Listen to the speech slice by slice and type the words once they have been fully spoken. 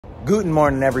Guten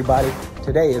morning, everybody.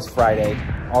 Today is Friday,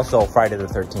 also Friday the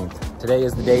 13th. Today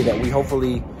is the day that we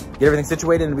hopefully get everything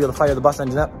situated and be able to fire the bus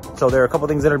engine up. So there are a couple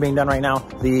things that are being done right now.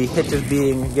 The hitch is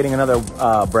getting another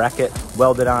bracket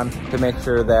welded on to make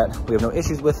sure that we have no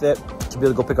issues with it. To be able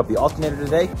to go pick up the alternator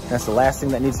today. That's the last thing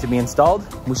that needs to be installed.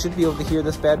 We should be able to hear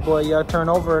this bad boy turn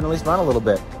over and at least run a little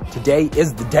bit. Today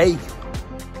is the day.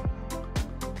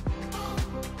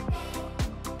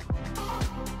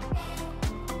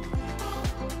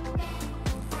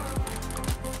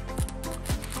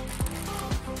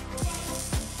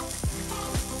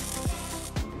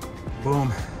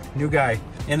 Boom, new guy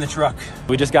in the truck.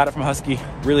 We just got it from Husky.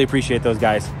 Really appreciate those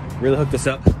guys. Really hooked us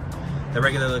up. The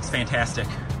regular looks fantastic.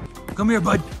 Come here,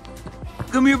 bud.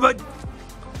 Come here, bud.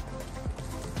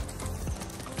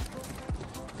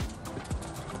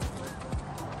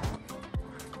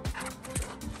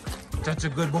 That's a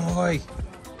good boy.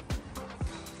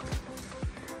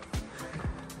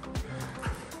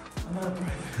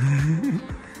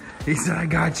 He said, I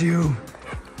got you.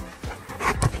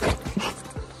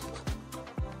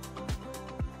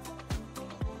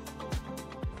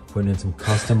 Putting in some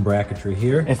custom bracketry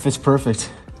here. It fits perfect.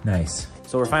 Nice.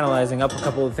 So we're finalizing up a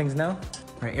couple of things now. All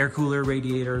right, air cooler,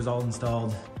 radiators all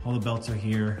installed. All the belts are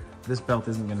here. This belt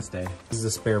isn't gonna stay. This is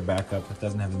a spare backup. It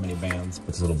doesn't have as many bands, but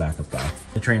it's a little backup guy.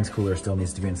 The trans cooler still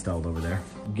needs to be installed over there.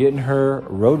 Getting her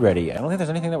road ready. I don't think there's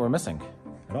anything that we're missing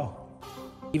at all.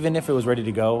 Even if it was ready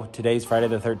to go, today's Friday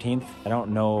the 13th. I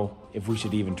don't know if we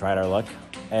should even try our luck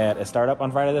at a startup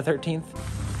on Friday the 13th.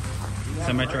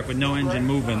 Semi-truck with no engine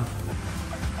moving.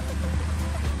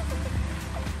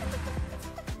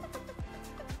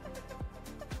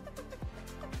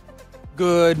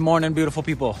 Good morning, beautiful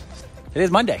people. It is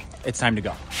Monday. It's time to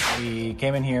go. We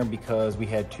came in here because we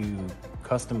had to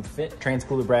custom fit trans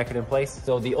cooler bracket in place.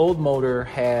 So the old motor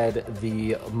had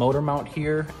the motor mount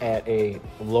here at a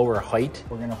lower height.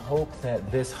 We're gonna hope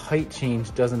that this height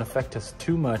change doesn't affect us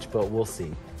too much, but we'll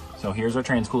see. So here's our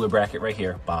trans cooler bracket right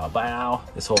here. Bow, bow.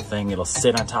 This whole thing, it'll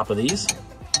sit on top of these.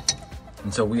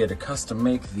 And so we had to custom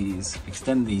make these,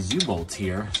 extend these U-bolts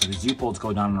here. So these U-bolts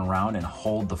go down and around and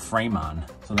hold the frame on.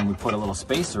 So then we put a little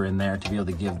spacer in there to be able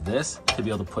to give this, to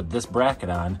be able to put this bracket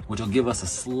on, which will give us a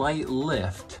slight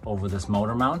lift over this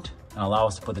motor mount and allow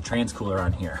us to put the trans cooler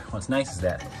on here. What's nice is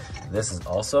that this is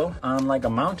also on like a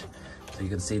mount. So you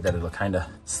can see that it'll kind of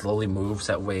slowly move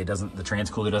so that way the trans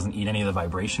cooler doesn't eat any of the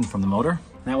vibration from the motor.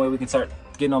 And that way we can start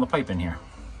getting all the pipe in here.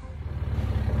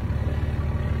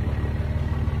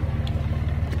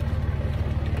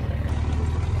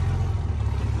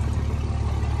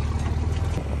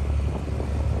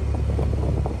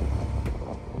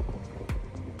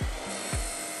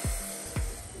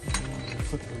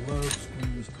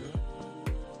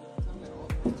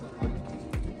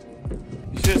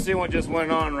 You should see what just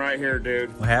went on right here,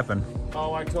 dude. What happened?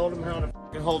 Oh, I told him how to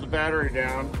hold the battery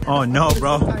down. Oh no,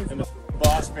 bro. And the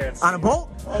boss man. On a bolt?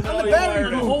 Oh, no, the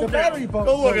battery bolt.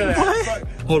 Go look at that.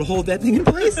 What? Hold that thing in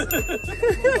place? Hold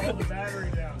the battery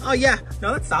down. Oh yeah,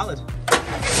 no, that's solid.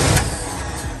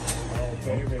 Oh,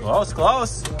 baby. Close,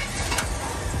 close.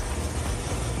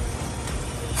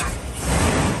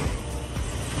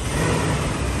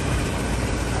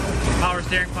 Power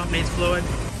steering pump needs fluid.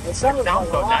 It sounded Sounds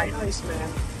a so lot nice. nice, man.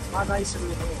 A lot nicer than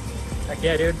the other. Heck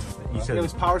yeah, dude. You said It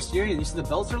was power steering. You said the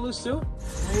belts are loose too?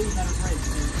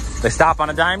 they stop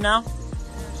on a dime now?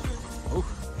 Ooh.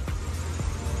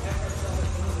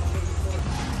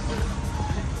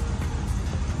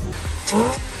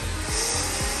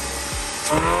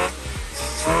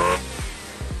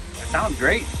 That sounds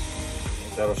great.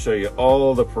 That'll show you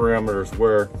all the parameters,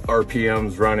 where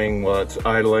RPM's running, while it's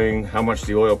idling, how much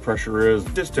the oil pressure is,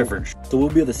 just different. So we'll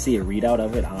be able to see a readout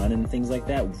of it on and things like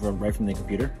that right from the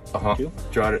computer? Too?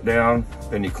 Jot it down,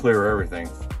 then you clear everything.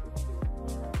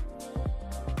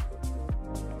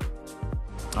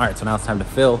 All right, so now it's time to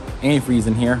fill antifreeze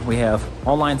in here. We have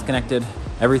all lines connected,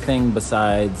 everything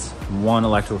besides one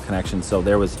electrical connection. So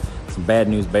there was some bad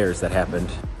news bears that happened.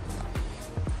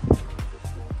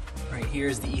 Right here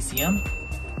is the ECM,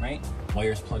 right?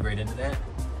 Wires plug right into that.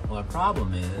 Well, the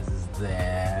problem is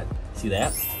that, see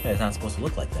that? It's not supposed to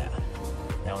look like that.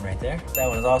 That one right there, that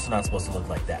one is also not supposed to look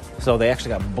like that. So they actually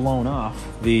got blown off.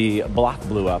 The block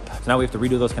blew up. So now we have to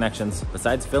redo those connections.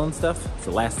 Besides filling stuff, it's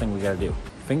the last thing we gotta do.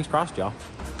 Fingers crossed, y'all.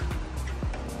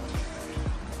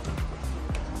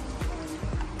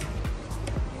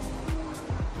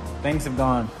 Things have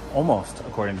gone almost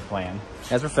according to plan.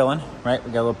 As we're filling, right,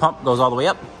 we got a little pump, goes all the way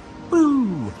up.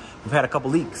 Woo! We've had a couple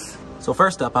leaks. So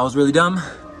first up, I was really dumb.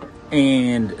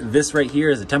 And this right here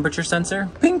is a temperature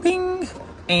sensor. Ping, ping.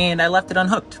 And I left it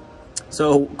unhooked.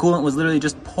 So coolant was literally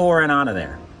just pouring out of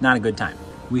there. Not a good time.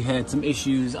 We had some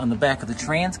issues on the back of the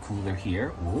trans cooler here.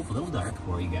 Whoa, a little dark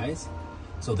for you guys.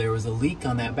 So there was a leak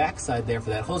on that back side there for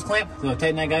that hose clamp. So I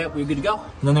tightened that guy up, we were good to go.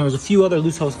 And then there was a few other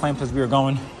loose hose clamps as we were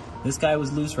going. This guy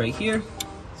was loose right here.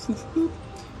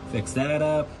 Fix that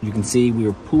up. You can see we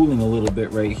were pooling a little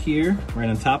bit right here, right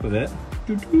on top of it.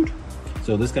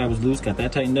 So this guy was loose, got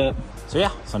that tightened up. So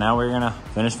yeah, so now we're gonna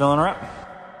finish filling her up.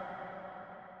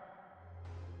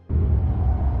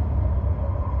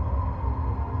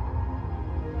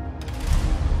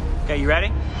 Okay, you ready?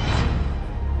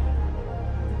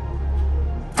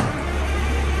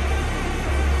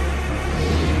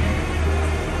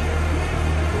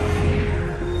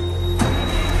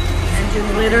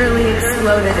 Engine literally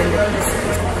exploded into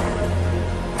pieces.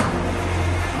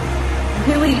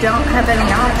 Really don't have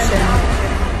any option.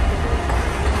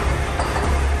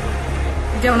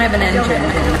 You don't have an engine.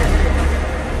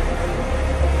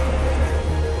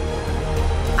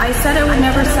 I said I would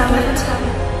never sell it.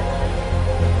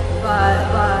 But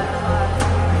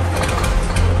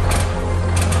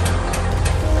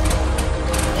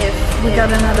if we got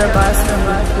another bus and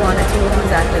we wanted to look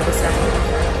exactly the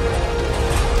same.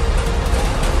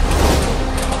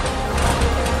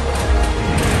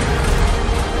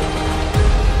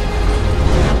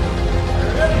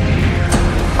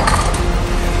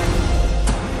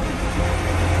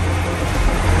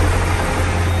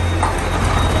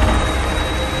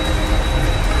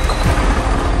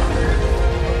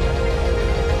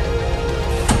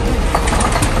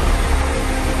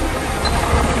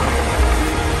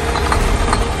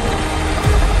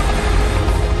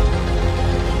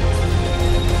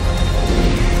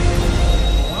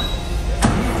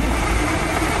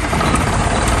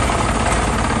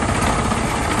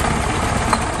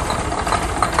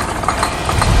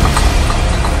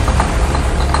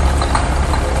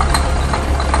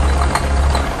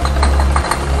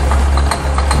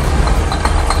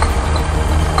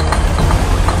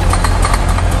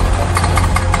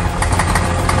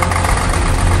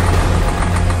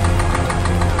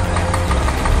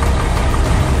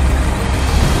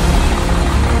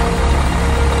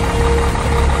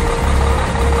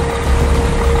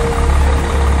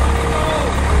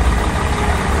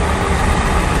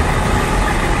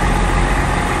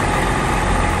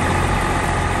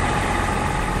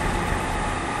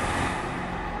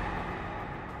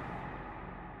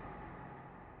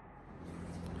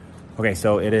 Okay,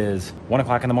 so it is 1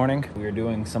 o'clock in the morning. We are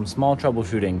doing some small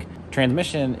troubleshooting.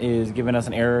 Transmission is giving us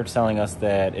an error telling us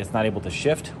that it's not able to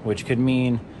shift, which could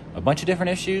mean a bunch of different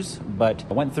issues, but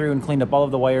I went through and cleaned up all of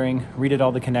the wiring, redid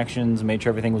all the connections, made sure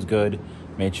everything was good,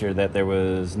 made sure that there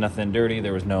was nothing dirty,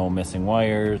 there was no missing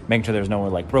wires, making sure there was no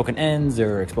like broken ends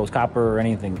or exposed copper or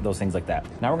anything, those things like that.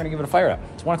 Now we're gonna give it a fire up.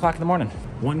 It's 1 o'clock in the morning.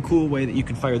 One cool way that you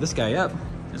can fire this guy up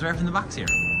is right from the box here.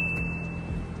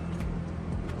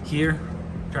 Here,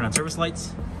 turn on service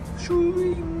lights.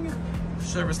 Shooing.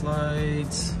 Service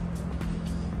lights.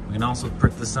 We can also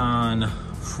put this on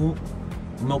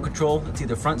remote control. It's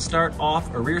either front start, off,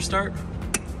 or rear start.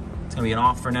 It's gonna be an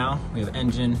off for now. We have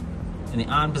engine in the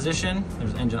on position.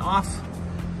 There's engine off.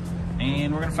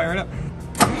 And we're gonna fire it up.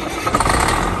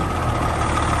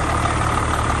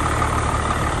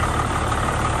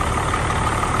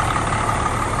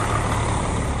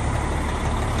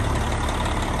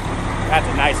 That's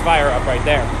a nice fire up right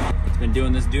there. It's been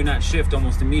doing this do not shift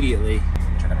almost immediately.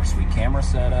 Turn on our sweet camera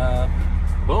setup.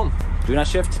 Boom, do not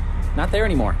shift, not there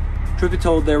anymore. Truth be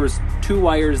told, there was 2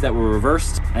 wires that were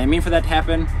reversed. I didn't mean for that to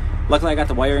happen. Luckily, I got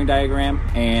the wiring diagram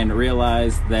and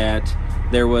realized that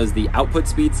there was the output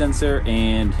speed sensor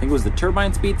and I think it was the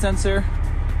turbine speed sensor.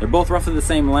 They're both roughly the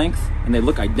same length and they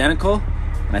look identical.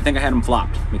 And I think I had them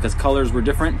flopped because colors were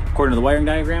different according to the wiring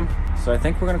diagram. So I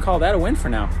think we're gonna call that a win for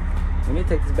now. We need to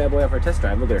take this bad boy out for a test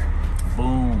drive. Look there.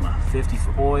 Boom, 50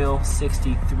 for oil,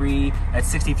 63. That's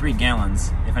 63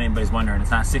 gallons, if anybody's wondering. It's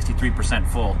not 63%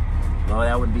 full. Well,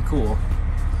 that would be cool.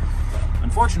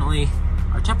 Unfortunately,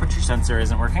 our temperature sensor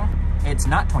isn't working. It's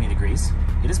not 20 degrees.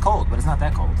 It is cold, but it's not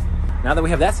that cold. Now that we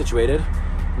have that situated,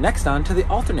 next on to the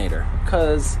alternator,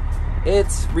 because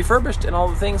it's refurbished and all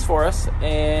the things for us,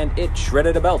 and it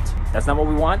shredded a belt. That's not what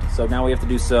we want, so now we have to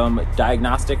do some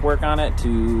diagnostic work on it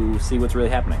to see what's really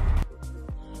happening.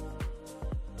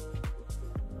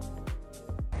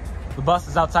 The bus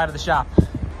is outside of the shop.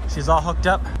 She's all hooked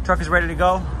up. Truck is ready to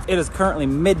go. It is currently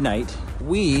midnight.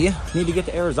 We need to get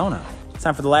to Arizona. It's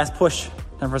time for the last push.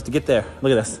 Time for us to get there.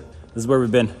 Look at this. This is where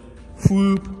we've been.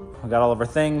 Whoop. We got all of our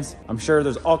things. I'm sure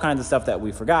there's all kinds of stuff that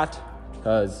we forgot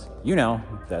because, you know,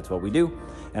 that's what we do.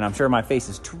 And I'm sure my face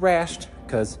is trashed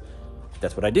because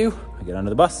that's what I do. I get under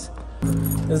the bus.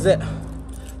 This is it.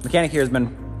 Mechanic here has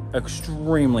been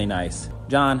extremely nice.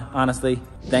 John, honestly,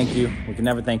 thank you. We can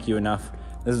never thank you enough.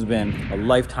 This has been a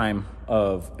lifetime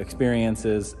of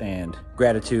experiences and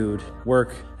gratitude,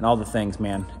 work, and all the things,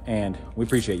 man. And we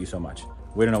appreciate you so much.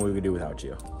 We don't know what we could do without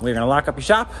you. We're gonna lock up your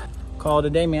shop, call it a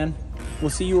day, man. We'll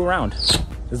see you around. This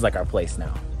is like our place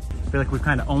now. I feel like we've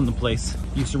kind of owned the place.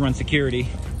 Used to run security.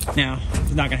 Now,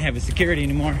 he's not gonna have his security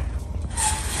anymore.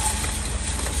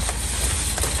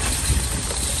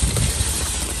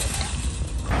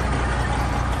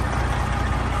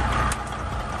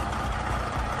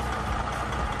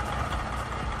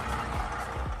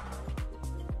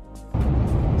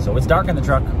 So it's dark in the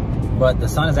truck, but the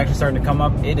sun is actually starting to come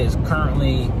up. It is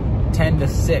currently 10 to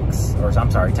 6, or I'm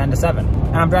sorry, 10 to 7.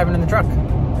 And I'm driving in the truck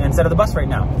instead of the bus right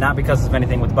now. Not because of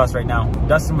anything with the bus right now.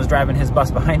 Dustin was driving his bus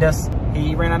behind us.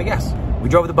 He ran out of gas. We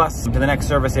drove the bus to the next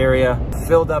service area,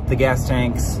 filled up the gas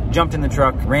tanks, jumped in the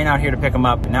truck, ran out here to pick him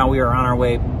up. Now we are on our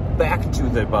way back to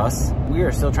the bus. We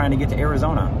are still trying to get to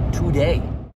Arizona today.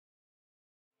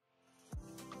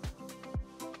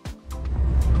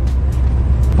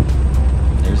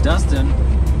 There's Dustin.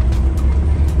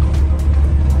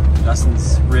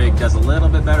 Dustin's rig does a little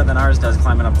bit better than ours does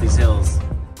climbing up these hills.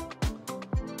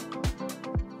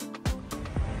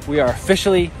 We are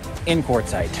officially in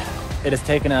quartzsite. It has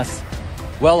taken us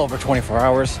well over 24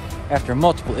 hours after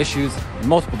multiple issues and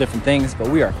multiple different things, but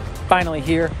we are finally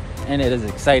here and it is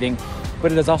exciting.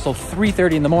 But it is also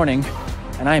 3:30 in the morning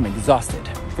and I am exhausted.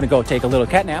 I'm gonna go take a little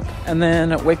cat nap and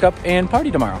then wake up and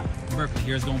party tomorrow. Berkeley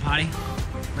here's going potty.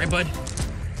 Right, bud?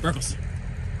 Berkeley.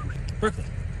 Berkeley.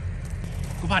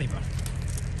 Go potty, bro.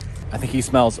 I think he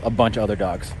smells a bunch of other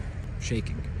dogs.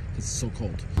 Shaking, because it's so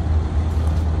cold.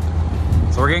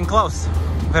 So we're getting close.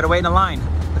 We've had to wait in a line.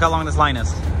 Look how long this line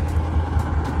is.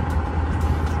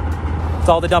 It's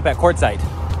all the dump at quartzsite.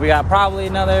 We got probably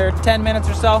another 10 minutes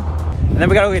or so. And then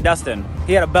we gotta go get Dustin.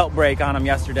 He had a belt break on him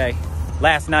yesterday,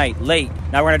 last night, late.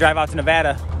 Now we're gonna drive out to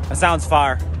Nevada. That sounds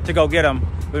far to go get him.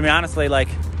 But I mean, honestly, like,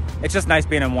 it's just nice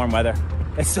being in warm weather.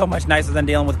 It's so much nicer than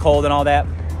dealing with cold and all that.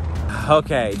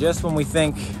 Okay, just when we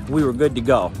think we were good to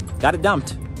go, got it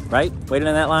dumped, right? Waited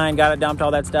in that line, got it dumped,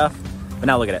 all that stuff. But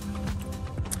now look at it.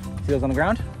 See those on the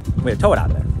ground? We had to tow it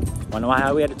out of there. Wanna know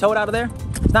how we had to tow it out of there?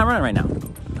 It's not running right now.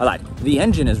 I lied. The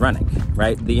engine is running,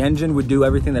 right? The engine would do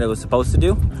everything that it was supposed to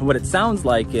do. What it sounds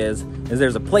like is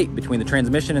there's a plate between the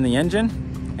transmission and the engine,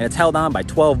 and it's held on by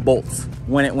 12 bolts.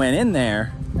 When it went in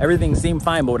there, everything seemed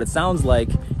fine, but what it sounds like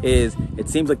is it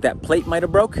seems like that plate might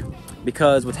have broke,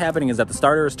 because what's happening is that the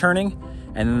starter is turning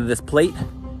and then this plate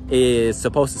is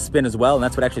supposed to spin as well, and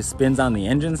that's what actually spins on the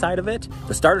engine side of it.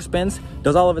 The starter spins,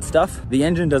 does all of its stuff. The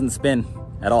engine doesn't spin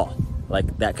at all.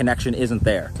 Like, that connection isn't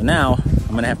there. So now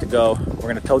I'm gonna have to go, we're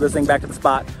gonna tow this thing back to the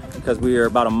spot because we are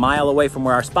about a mile away from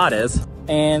where our spot is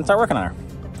and start working on her.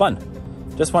 Fun.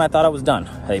 Just when I thought I was done,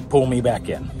 they pull me back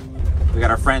in. We got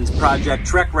our friend's Project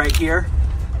Trek right here,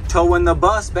 towing the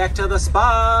bus back to the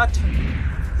spot.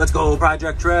 Let's go,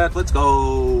 Project Trek, let's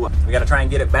go. We gotta try and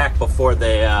get it back before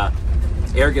the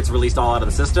air gets released all out of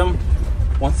the system.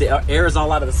 Once the air is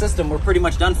all out of the system, we're pretty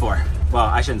much done for. Well,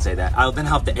 I shouldn't say that. I'll then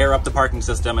have to air up the parking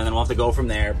system and then we'll have to go from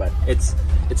there, but it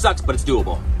sucks, but it's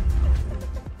doable.